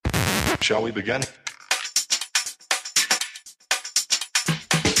Shall we begin?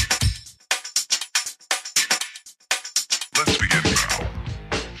 Let's begin now.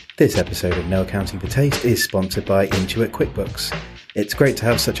 This episode of No Accounting for Taste is sponsored by Intuit QuickBooks. It's great to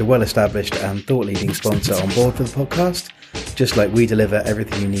have such a well-established and thought-leading sponsor on board for the podcast. Just like we deliver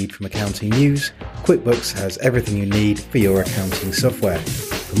everything you need from accounting news, QuickBooks has everything you need for your accounting software.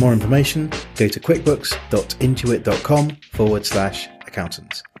 For more information, go to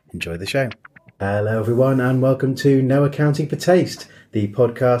quickbooks.intuit.com/accountants. Enjoy the show. Hello everyone and welcome to No Accounting for Taste, the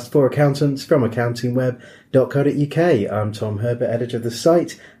podcast for accountants from accountingweb.co.uk. I'm Tom Herbert, editor of the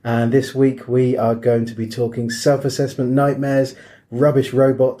site, and this week we are going to be talking self-assessment nightmares, rubbish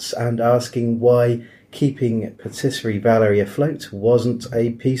robots, and asking why keeping Patisserie Valerie afloat wasn't a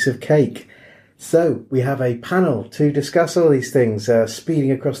piece of cake. So, we have a panel to discuss all these things,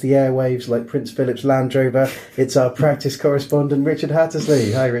 speeding across the airwaves like Prince Philip's Land Rover. It's our practice correspondent, Richard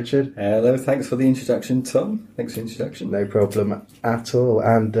Hattersley. Hi, Richard. Hello, thanks for the introduction, Tom. Thanks for the introduction. No problem at all.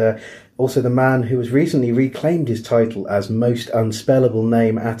 And also the man who has recently reclaimed his title as most unspellable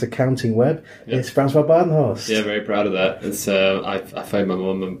name at Accounting Web is Francois Badenhorst. Yeah, very proud of that. It's I phoned my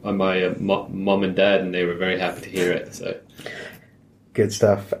mum and dad, and they were very happy to hear it. So. Good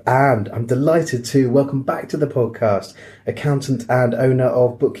stuff. And I'm delighted to welcome back to the podcast accountant and owner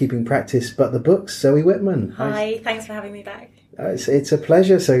of bookkeeping practice But the Books, Zoe Whitman. Hi, thanks for having me back. It's a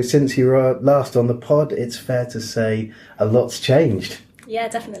pleasure. So since you were last on the pod, it's fair to say a lot's changed. Yeah,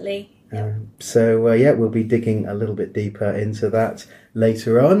 definitely. Yep. We'll be digging a little bit deeper into that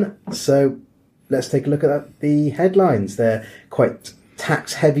later on. So let's take a look at the headlines. They're quite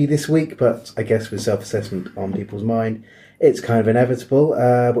tax heavy this week, but I guess with self-assessment on people's mind, it's kind of inevitable,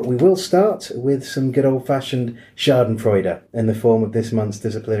 but we will start with some good old-fashioned schadenfreude in the form of this month's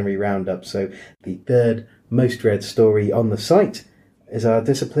disciplinary roundup. So the third most read story on the site is our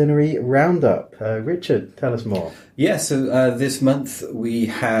disciplinary roundup. Richard, tell us more. Yeah, so this month we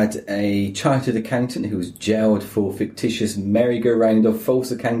had a chartered accountant who was jailed for fictitious merry-go-round of false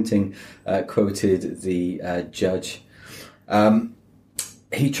accounting, quoted the judge.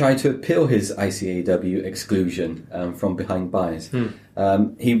 He tried to appeal his ICAW exclusion from behind bars.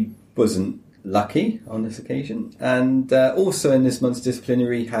 He wasn't lucky on this occasion. And also in this month's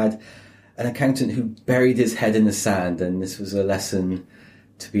disciplinary had an accountant who buried his head in the sand. And this was a lesson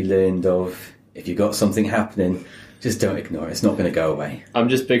to be learned of, if you've got something happening, just don't ignore it. It's not going to go away. I'm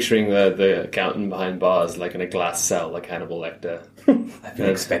just picturing the accountant behind bars, like in a glass cell, like Hannibal Lecter. I've been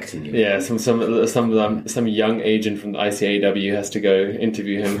expecting you. Yeah, some young agent from the ICAW has to go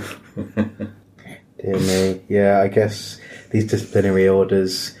interview him. Dear me. Yeah, I guess these disciplinary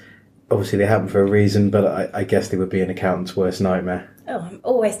orders, obviously they happen for a reason, but I guess they would be an accountant's worst nightmare. Oh, I'm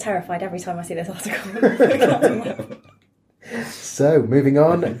always terrified every time I see this article. So, moving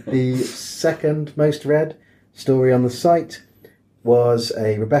on, the second most read story on the site was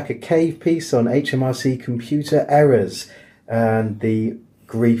a Rebecca Cave piece on HMRC computer errors and the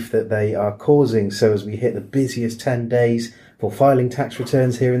grief that they are causing. So as we hit the busiest 10 days for filing tax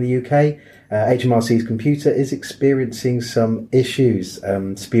returns here in the UK, HMRC's computer is experiencing some issues,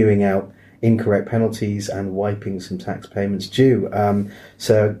 spewing out incorrect penalties and wiping some tax payments due.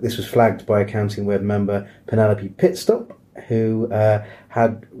 So this was flagged by Accounting Web member Penelope Pitstop, who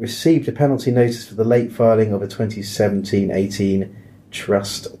had received a penalty notice for the late filing of a 2017-18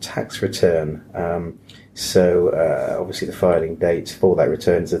 trust tax return. Obviously the filing date for that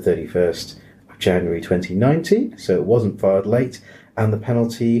return is the 31st of January 2019, so it wasn't filed late, and the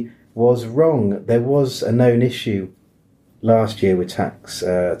penalty was wrong. There was a known issue last year with tax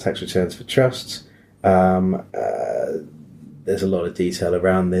returns for trusts. There's a lot of detail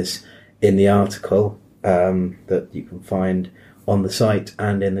around this in the article that you can find on the site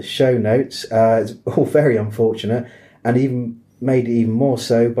and in the show notes. It's all very unfortunate, and even made it even more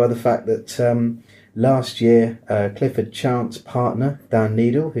so by the fact that last year Clifford Chant's partner Dan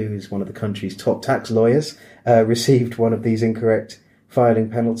Needle, who is one of the country's top tax lawyers, received one of these incorrect filing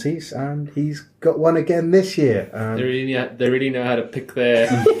penalties, and he's got one again this year. They really know how to pick their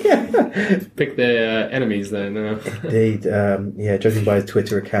enemies then. Indeed, judging by his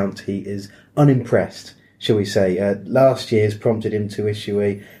Twitter account, he is unimpressed, shall we say. Last year's prompted him to issue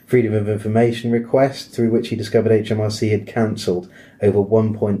a Freedom of Information request through which he discovered HMRC had cancelled over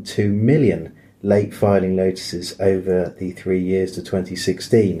 1.2 million late filing notices over the 3 years to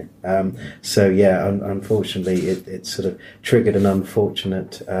 2016. Unfortunately, it sort of triggered an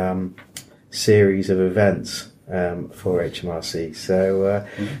unfortunate series of events. for HMRC. So,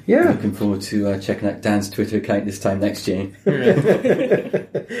 yeah. Looking forward to checking out Dan's Twitter account this time next year.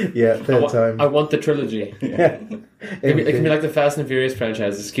 Yeah, third time. I want the trilogy. Yeah. It can be like the Fast and Furious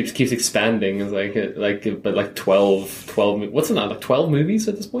franchise. It keeps expanding. It's like 12 what's it now? Like 12 movies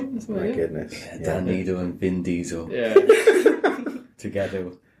at this point? My goodness. Dan Needle and Vin Diesel Yeah.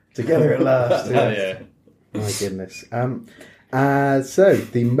 together. Together at last. Yeah. My goodness. So,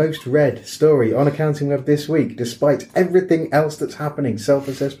 the most read story on Accounting Web this week, despite everything else that's happening,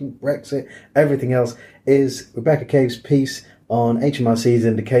 self-assessment, Brexit, everything else, is Rebecca Cave's piece on HMRC's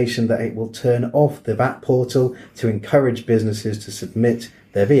indication that it will turn off the VAT portal to encourage businesses to submit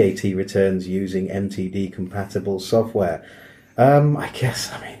their VAT returns using MTD-compatible software. I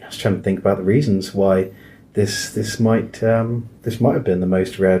was trying to think about the reasons why this might have been the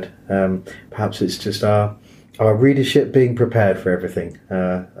most read. Perhaps it's just our readership being prepared for everything.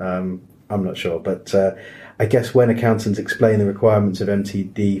 I'm not sure, but I guess when accountants explain the requirements of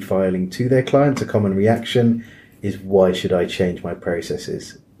MTD filing to their clients, a common reaction is, why should I change my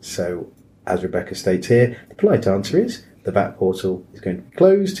processes? So, as Rebecca states here, the polite answer is the VAT portal is going to be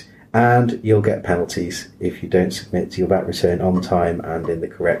closed and you'll get penalties if you don't submit your VAT return on time and in the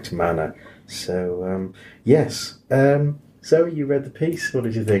correct manner. So, yes. Zoe, you read the piece. What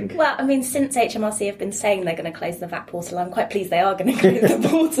did you think? Well, I mean, since HMRC have been saying they're going to close the VAT portal, I'm quite pleased they are going to close the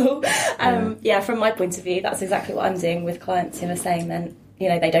portal. From my point of view, that's exactly what I'm doing with clients who are saying then,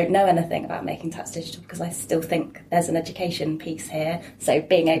 they don't know anything about making tax digital, because I still think there's an education piece here. So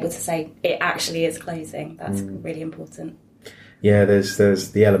being able to say it actually is closing, that's really important. Yeah, there's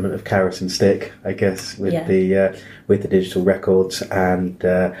the element of carrot and stick, I guess, with the digital records, and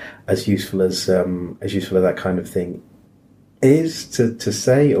as useful as that kind of thing is to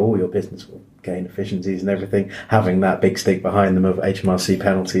say, oh, your business will gain efficiencies and everything, having that big stick behind them of HMRC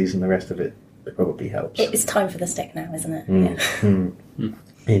penalties and the rest of it probably helps. It's time for the stick now, isn't it?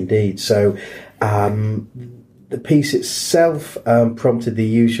 Indeed. So the piece itself prompted the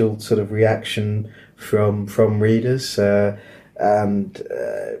usual sort of reaction from readers, and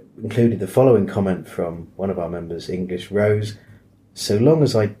included the following comment from one of our members, English Rose: so long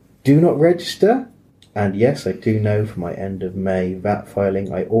as I do not register, and yes, I do know for my end of May VAT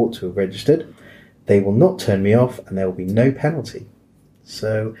filing I ought to have registered, they will not turn me off and there will be no penalty.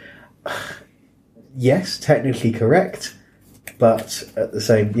 So, yes, technically correct, but at the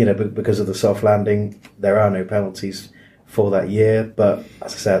same, because of the soft landing, there are no penalties for that year. But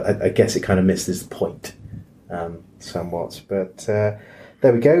as I said, I guess it kind of misses the point somewhat. But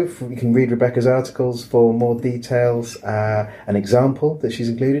there we go. You can read Rebecca's articles for more details, an example that she's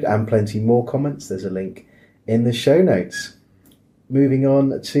included, and plenty more comments. There's a link in the show notes. Moving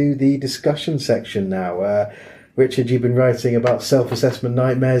on to the discussion section now. Richard, you've been writing about self-assessment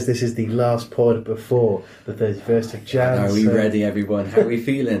nightmares. This is the last pod before the 31st of Jan. Are we ready, everyone? How are we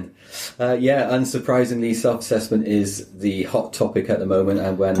feeling? Unsurprisingly, self-assessment is the hot topic at the moment,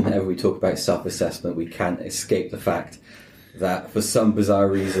 and whenever we talk about self-assessment, we can't escape the fact that for some bizarre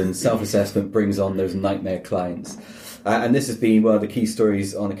reason, self-assessment brings on those nightmare clients. And this has been one of the key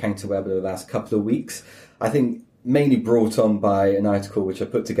stories on Accounting Web over the last couple of weeks. I think mainly brought on by an article which I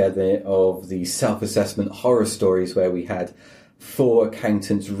put together of the self-assessment horror stories, where we had 4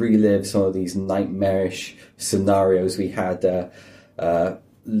 accountants relive some of these nightmarish scenarios. We had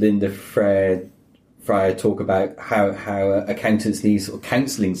Linda Fryer talk about how accountants need sort of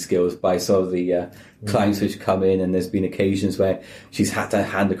counselling skills by some of the clients which come in, and there's been occasions where she's had to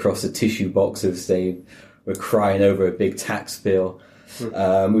hand across a tissue box as they were crying over a big tax bill.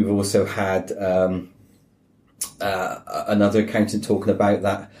 We've also had another accountant talking about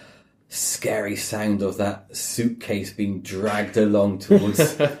that scary sound of that suitcase being dragged along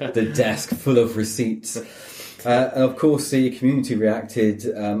towards the desk full of receipts. And of course, the community reacted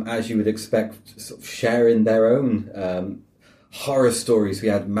as you would expect, sort of sharing their own horror stories. We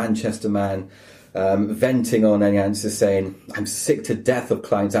had Manchester Man venting on any answer, saying, "I'm sick to death of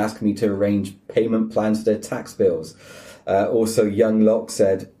clients asking me to arrange payment plans for their tax bills." Also, Young Locke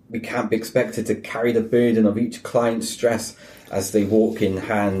said, "We can't be expected to carry the burden of each client's stress as they walk in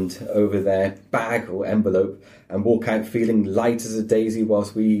hand over their bag or envelope and walk out feeling light as a daisy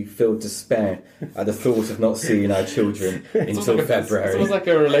whilst we feel despair at the thought of not seeing our children until February." It's almost like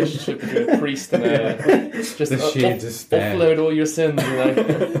a relationship between a priest and just the sheer despair. Offload all your sins.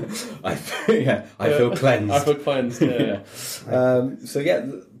 I feel cleansed. I feel cleansed, yeah.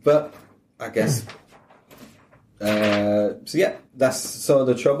 But I guess... that's sort of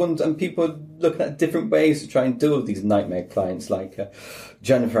the trouble, and people looking at different ways to try and deal with these nightmare clients. Like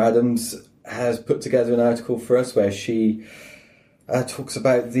Jennifer Adams has put together an article for us where she talks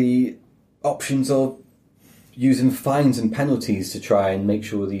about the options of using fines and penalties to try and make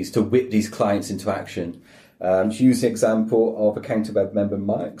sure to whip these clients into action. She used the example of a CounterWeb member,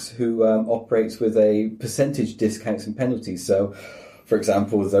 Marks, who operates with a percentage discounts and penalties. So, for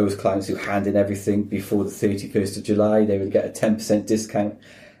example, those clients who hand in everything before the 31st of July, they would get a 10% discount.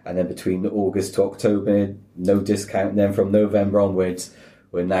 And then between August to October, no discount. And then from November onwards,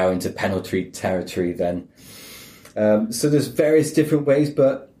 we're now into penalty territory then. So there's various different ways,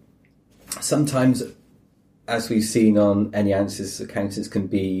 but sometimes, as we've seen on Any Answers, accountants can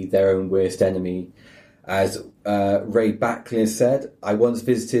be their own worst enemy. As Ray Backley has said, I once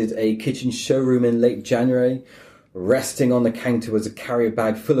visited a kitchen showroom in late January. Resting on the counter was a carrier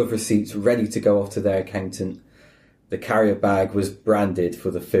bag full of receipts ready to go off to their accountant. The carrier bag was branded for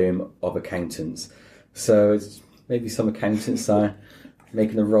the firm of accountants. So maybe some accountants are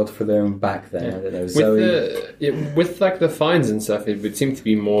making a rod for their own back there. I don't know. Zoe? With like the fines and stuff, it would seem to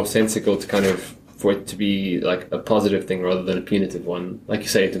be more sensible to kind of for it to be like a positive thing rather than a punitive one. Like you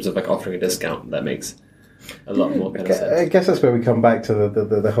say, in terms of like offering a discount, that makes a lot more kind of sense. I guess that's where we come back to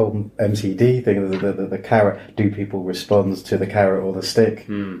the whole MCD thing, the carrot. Do people respond to the carrot or the stick?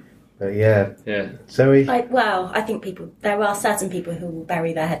 But yeah. Zoe? I think there are certain people who will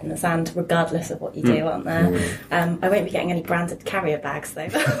bury their head in the sand regardless of what you do, aren't there? I won't be getting any branded carrier bags though.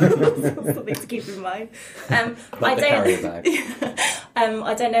 Something to keep in mind. Carrier bag.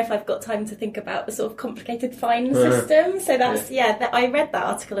 I don't know if I've got time to think about the sort of complicated fine system. So that's, I read that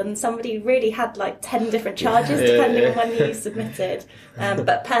article and somebody really had like 10 different charges depending on when you submitted.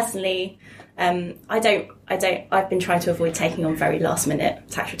 But personally, I've been trying to avoid taking on very last minute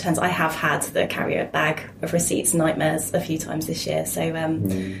tax returns. I have had the carrier bag of receipts nightmares a few times this year. So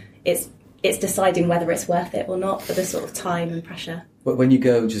it's deciding whether it's worth it or not for the sort of time and pressure. But when you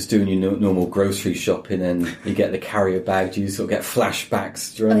go just doing your normal grocery shopping and you get the carrier bag, do you sort of get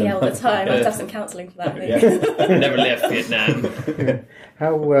flashbacks during all the time. I have to have some counselling for that. Never left Vietnam.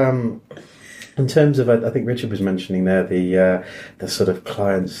 How, in terms of, I think Richard was mentioning there, the sort of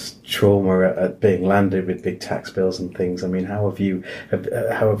client's trauma at being landed with big tax bills and things. I mean, how have you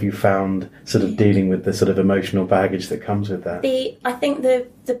found sort of dealing with the sort of emotional baggage that comes with that? I think the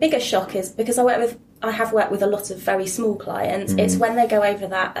biggest shock is because I have worked with a lot of very small clients. It's when they go over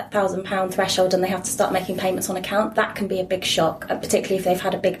that £1,000 threshold and they have to start making payments on account. That can be a big shock, particularly if they've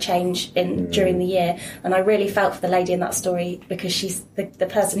had a big change during the year. And I really felt for the lady in that story because she's the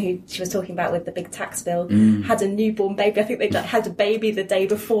person who she was talking about with the big tax bill had a newborn baby. I think they had a baby the day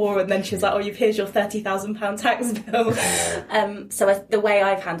before, and then she was like, here's your £30,000 tax bill. So the way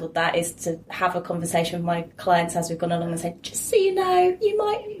I've handled that is to have a conversation with my clients as we've gone along and say, just so you know, you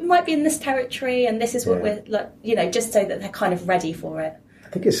might be in this territory and this is what we're like, just so that they're kind of ready for it. I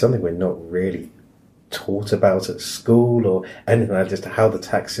think it's something we're not really taught about at school or anything like that, just how the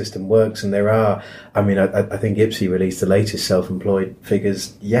tax system works. And there are, I think IPSI released the latest self-employed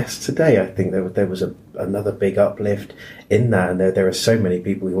figures yesterday. I think there was another big uplift in that, and there are so many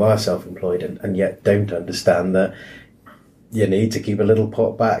people who are self-employed and yet don't understand that you need to keep a little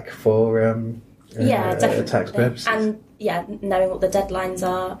pot back for definitely. tax purposes. And knowing what the deadlines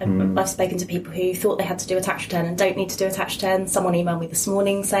are. I've spoken to people who thought they had to do a tax return and don't need to do a tax return. Someone emailed me this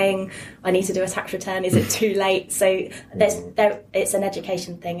morning saying, I need to do a tax return. Is it too late? So it's an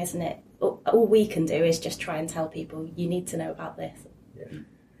education thing, isn't it? All we can do is just try and tell people, you need to know about this.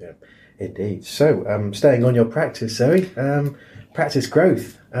 Yeah, indeed. So, staying on your practice, Zoe, practice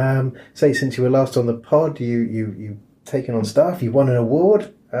growth. Say, since you were last on the pod, you taken on staff, you won an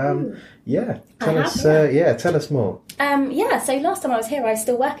award. Tell us more. So last time I was here, I was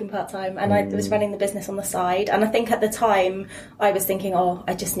still working part-time and I was running the business on the side. And I think at the time I was thinking,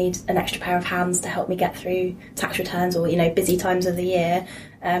 I just need an extra pair of hands to help me get through tax returns or, busy times of the year.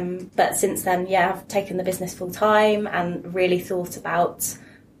 But since then, I've taken the business full-time and really thought about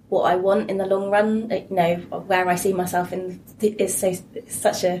what I want in the long run. Where I see myself in is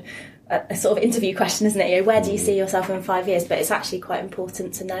such a sort of interview question, isn't it? Where do you see yourself in 5 years? But it's actually quite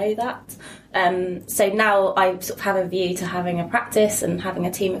important to know that. So now I sort of have a view to having a practice and having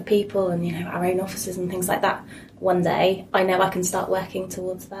a team of people and, our own offices and things like that. One day, I know I can start working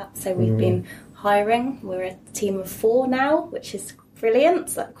towards that. So we've been hiring. We're a team of 4 now, which is brilliant.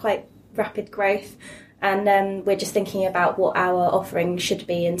 So quite rapid growth. And we're just thinking about what our offering should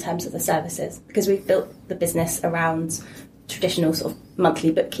be in terms of the services, because we've built the business around traditional sort of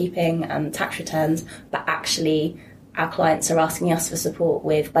monthly bookkeeping and tax returns, but actually our clients are asking us for support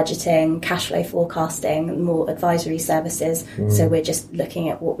with budgeting, cash flow forecasting, and more advisory services. So we're just looking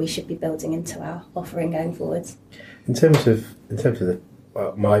at what we should be building into our offering going forwards. In terms of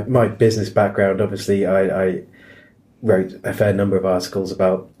my business background, obviously I wrote a fair number of articles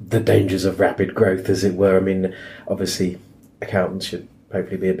about the dangers of rapid growth, as it were. I mean, obviously, accountants should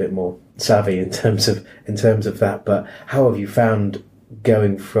hopefully be a bit more savvy in terms of that. But how have you found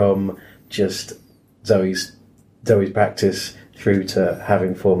going from just Zoe's practice through to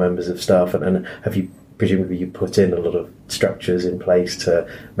having 4 members of staff, and have you presumably you put in a lot of structures in place to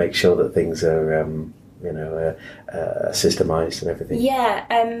make sure that things are systemised and everything?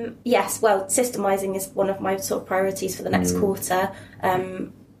 Yes. Well, systemising is one of my sort of priorities for the next quarter.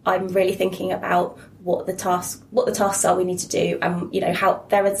 I'm really thinking about what the tasks are we need to do, and how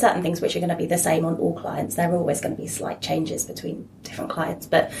there are certain things which are going to be the same on all clients. There are always going to be slight changes between different clients,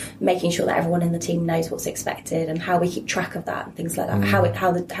 but making sure that everyone in the team knows what's expected and how we keep track of that and things like that. How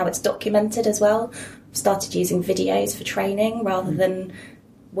it's documented as well. I've started using videos for training rather than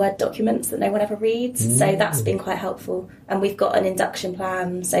Word documents that no one ever reads. So that's been quite helpful. And we've got an induction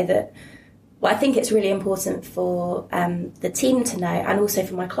plan so that. Well, I think it's really important for the team to know, and also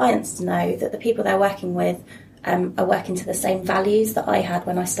for my clients to know, that the people they're working with are working to the same values that I had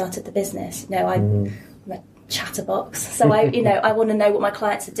when I started the business. I'm a chatterbox, so I want to know what my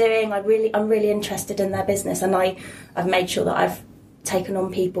clients are doing. I'm really interested in their business, and I've made sure that I've taken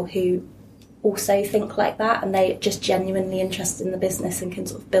on people who also think like that, and they're just genuinely interested in the business and can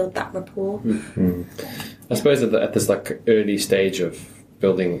sort of build that rapport. I suppose at this early stage of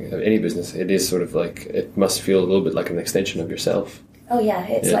building any business, it is sort of it must feel a little bit like an extension of yourself. Oh yeah,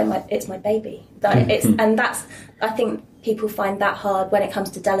 it's my baby. And that's, I think people find that hard when it comes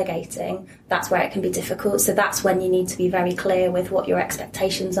to delegating. That's where it can be difficult. So that's when you need to be very clear with what your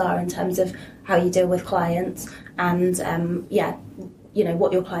expectations are in terms of how you deal with clients, and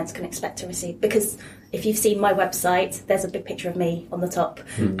what your clients can expect to receive. Because if you've seen my website, there's a big picture of me on the top,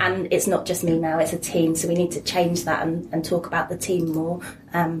 and it's not just me now, it's a team, so we need to change that and talk about the team more.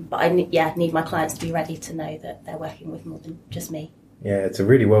 But I need my clients to be ready to know that they're working with more than just me. Yeah, it's a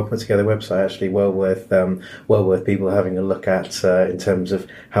really well put together website, actually. Well worth people having a look at in terms of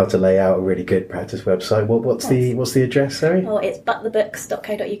how to lay out a really good practice website. What's the address, Sorry? Oh, it's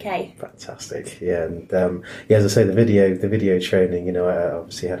butthebooks.co.uk. Fantastic. Yeah, and as I say, the video training. I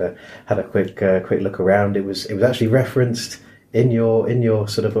obviously had a quick look around. It was actually referenced in your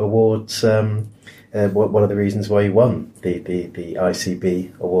sort of awards. One of the reasons why you won the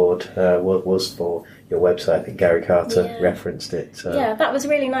ICB award was for your website. I think Gary Carter referenced it. Yeah, that was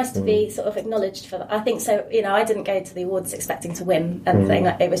really nice to be sort of acknowledged for that. I think so. I didn't go to the awards expecting to win anything.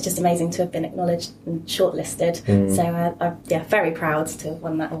 It was just amazing to have been acknowledged and shortlisted. So I'm very proud to have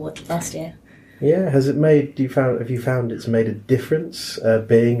won that award last year. Yeah, have you found it's made a difference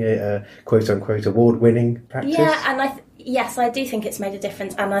being a quote unquote award winning practice? Yeah, and yes, I do think it's made a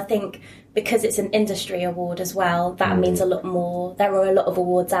difference, and I think because it's an industry award as well, that means a lot more. There are a lot of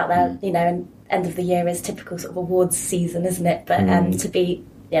awards out there, and end of the year is typical sort of awards season, isn't it? But to be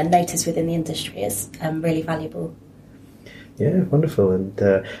noticed within the industry is really valuable. Yeah, wonderful. And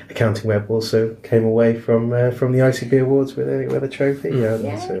Accounting Web also came away from the ICB Awards with a trophy.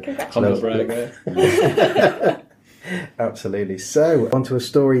 Congratulations. Absolutely. So, onto a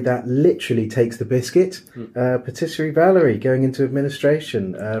story that literally takes the biscuit. Patisserie Valerie going into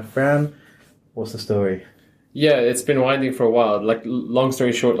administration. Fran, what's the story? Yeah, it's been winding for a while. Long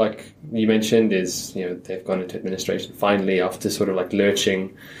story short, like you mentioned, is they've gone into administration finally after sort of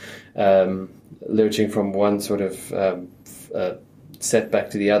lurching from one sort of setback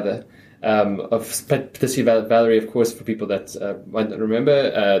to the other. Of Patisserie Valerie, of course, for people that might not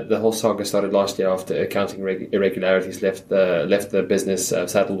remember, the whole saga started last year after accounting irregularities left the business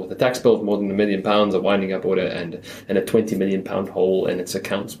saddled with a tax bill of more than £1 million, a winding up order, and a £20 million hole in its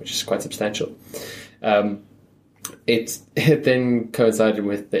accounts, which is quite substantial. It then coincided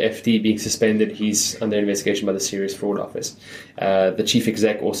with the FD being suspended. He's under investigation by the Serious Fraud Office. The chief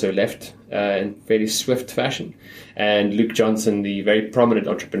exec also left in fairly swift fashion. And Luke Johnson, the very prominent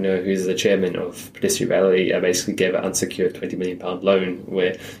entrepreneur who's the chairman of Patisserie Valerie, basically gave an unsecured £20 million loan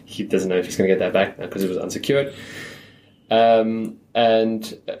where he doesn't know if he's going to get that back now because it was unsecured.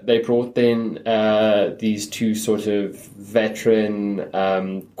 And they brought in these two sort of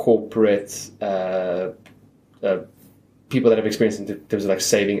veteran corporate people that have experience in terms of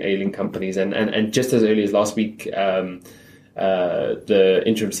saving ailing companies, and just as early as last week, the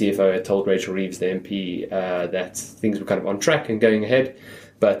interim CFO had told Rachel Reeves, the MP, that things were kind of on track and going ahead.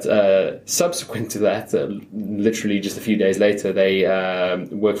 But subsequent to that, literally just a few days later, they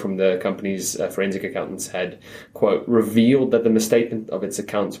work from the company's forensic accountants had, quote, revealed that the misstatement of its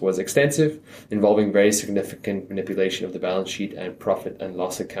accounts was extensive, involving very significant manipulation of the balance sheet and profit and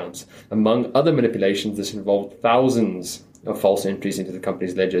loss accounts. Among other manipulations, this involved thousands of false entries into the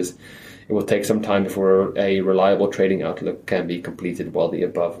company's ledgers, it will take some time before a reliable trading outlook can be completed while the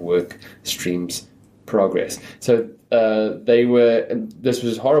above work streams progress. So this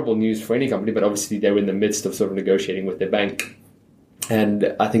was horrible news for any company, but obviously they were in the midst of sort of negotiating with their bank.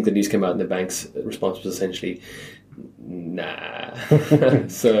 And I think the news came out and the bank's response was essentially, nah.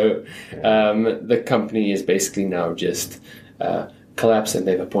 So the company is basically now just collapsed, and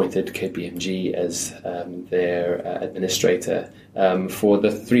they've appointed KPMG as their administrator for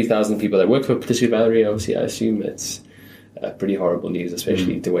the 3,000 people that work for Patisserie Valerie. Obviously, I assume it's pretty horrible news,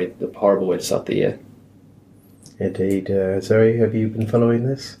 especially the horrible way to start the year. Indeed. Zoe, have you been following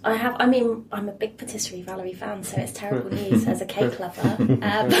this? I have. I mean, I'm a big Patisserie Valerie fan, so it's terrible news as a cake lover.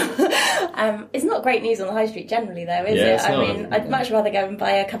 It's not great news on the high street generally, though, is it? I mean, I'd much rather go and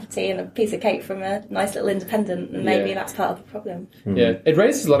buy a cup of tea and a piece of cake from a nice little independent, and maybe that's part of the problem. Yeah, it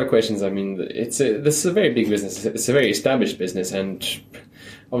raises a lot of questions. I mean, this is a very big business. It's a very established business, and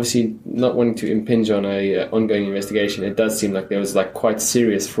obviously not wanting to impinge on a ongoing investigation, it does seem like there was quite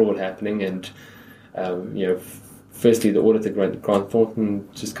serious fraud happening, and firstly, the auditor, Grant Thornton,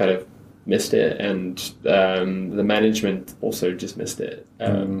 just kind of missed it, and the management also just missed it.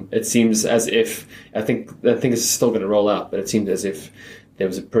 It seems as if, I think it's still going to roll out, but it seems as if there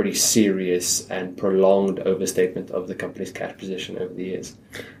was a pretty serious and prolonged overstatement of the company's cash position over the years.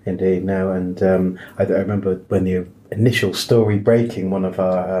 Indeed, no, and I remember when the initial story breaking, one of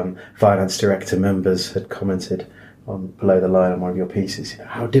our finance director members had commented on below the line on one of your pieces,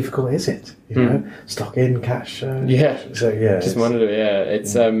 how difficult is it? Stock in cash. Just wanted to.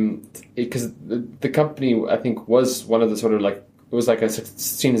 It's because the company, I think, was one of the sort of it was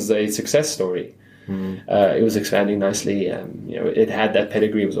seen as a success story. It was expanding nicely. It had that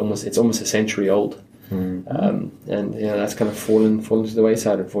pedigree. It's almost a century old, and that's kind of fallen to the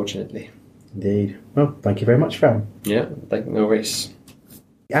wayside, unfortunately. Indeed. Well, thank you very much, Fran. Yeah, no worries.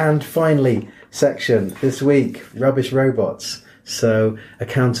 And finally, section this week, rubbish robots. So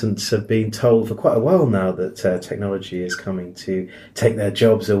accountants have been told for quite a while now that technology is coming to take their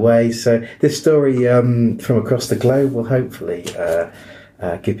jobs away. So this story from across the globe will hopefully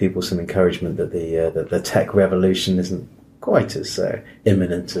give people some encouragement that the tech revolution isn't quite as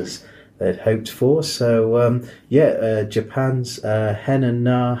imminent as they'd hoped for. So Japan's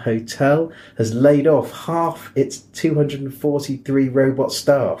Henan-na Hotel has laid off half its 243 robot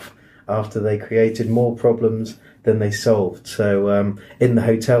staff after they created more problems than they solved. So in the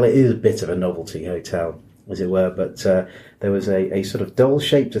hotel, it is a bit of a novelty hotel, as it were, but there was a sort of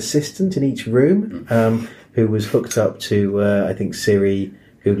doll-shaped assistant in each room who was hooked up to, I think, Siri,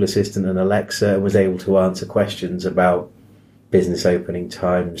 Google Assistant and Alexa, and was able to answer questions about business opening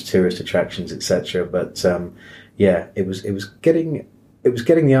times, tourist attractions, etc. But it was getting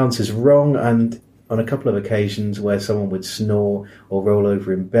the answers wrong, and on a couple of occasions where someone would snore or roll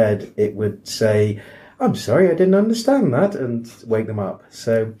over in bed, it would say, "I'm sorry, I didn't understand that," and wake them up.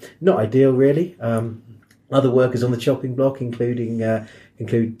 So not ideal, really. Other workers on the chopping block include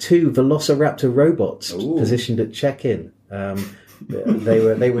two Velociraptor robots positioned at check-in. They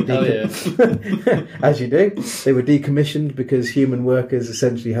were as you do. They were decommissioned because human workers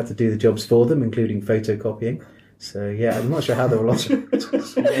essentially had to do the jobs for them, including photocopying. So I'm not sure how the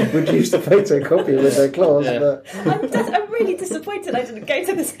Velociraptors would use the photocopier with their claws. Yeah. But I'm really disappointed I didn't go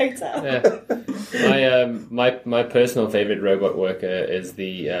to this hotel. My personal favorite robot worker is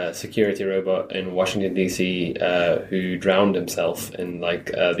the security robot in Washington DC who drowned himself in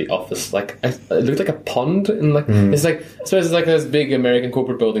the office. It looked like a pond, and it's I suppose it's like those big American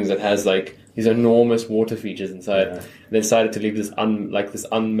corporate buildings that has these enormous water features inside. And they decided to leave this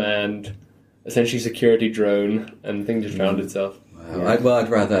unmanned, essentially security drone, and the thing just drowned itself. Wow. I'd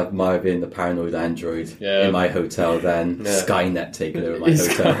rather have Maya being the paranoid android in my hotel than Skynet taking over my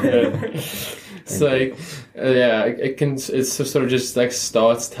hotel. It's sort of just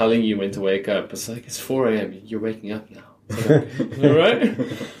starts telling you when to wake up. It's it's 4 a.m. You're waking up now. All right.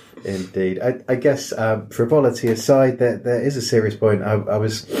 Indeed, I guess frivolity aside, there is a serious point. I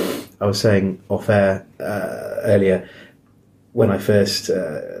was saying off air earlier, when I first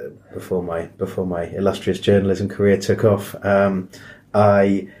before my illustrious journalism career took off,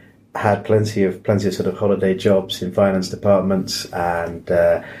 I had plenty of sort of holiday jobs in finance departments and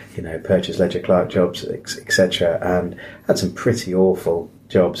purchase ledger clerk jobs, etc. And had some pretty awful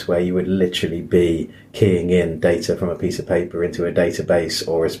jobs where you would literally be keying in data from a piece of paper into a database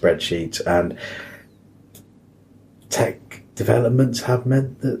or a spreadsheet. And tech developments have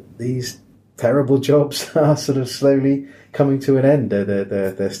meant that these terrible jobs are sort of slowly coming to an end.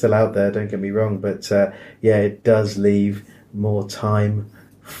 They're still out there, don't get me wrong, but it does leave more time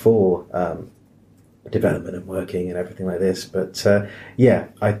for development and working and everything like this. But I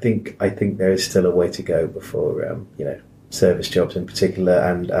think there is still a way to go before service jobs in particular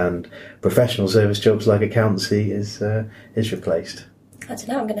and professional service jobs like accountancy is replaced. I don't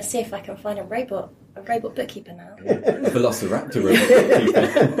know. I'm going to see if I can find a robot bookkeeper now. Velociraptor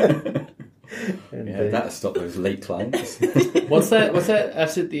robot. Yeah, that'll stop those late clients. What's that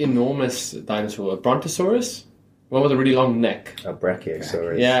absolutely enormous dinosaur? A Brontosaurus? One with a really long neck. A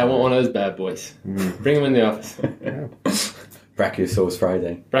Brachiosaurus. Yeah, I want one of those bad boys. Bring them in the office. Brachiosaurus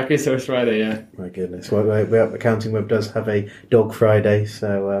Friday. Brachiosaurus Friday, yeah. My goodness. Well, Accounting Web does have a Dog Friday,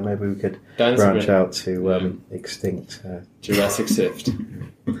 so maybe we could branch out to extinct... Jurassic Sift.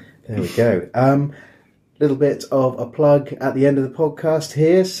 There we go. Little bit of a plug at the end of the podcast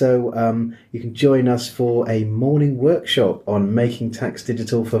here. So you can join us for a morning workshop on making tax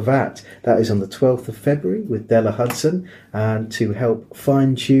digital for VAT. That is on the 12th of February with Della Hudson, and to help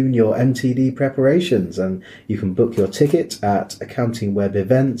fine-tune your MTD preparations. And you can book your ticket at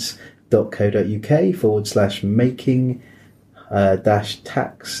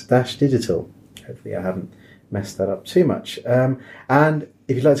accountingwebevents.co.uk/making-tax-digital. Hopefully I haven't messed that up too much. And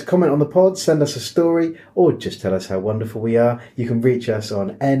if you'd like to comment on the pod, send us a story, or just tell us how wonderful we are, you can reach us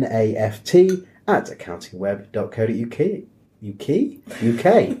on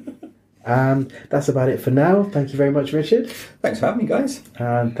naft@accountingweb.co.uk. And that's about it for now. Thank you very much, Richard. Thanks for having me, guys.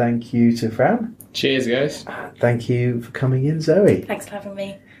 And thank you to Fran. Cheers, guys. And thank you for coming in, Zoe. Thanks for having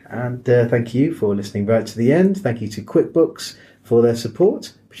me. And thank you for listening right to the end. Thank you to QuickBooks for their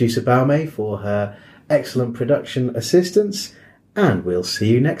support, producer Balme for her excellent production assistance, and we'll see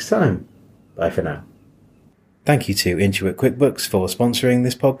you next time. Bye for now. Thank you to Intuit QuickBooks for sponsoring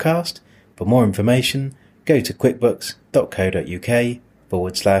this podcast. For more information, go to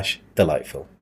quickbooks.co.uk/delightful.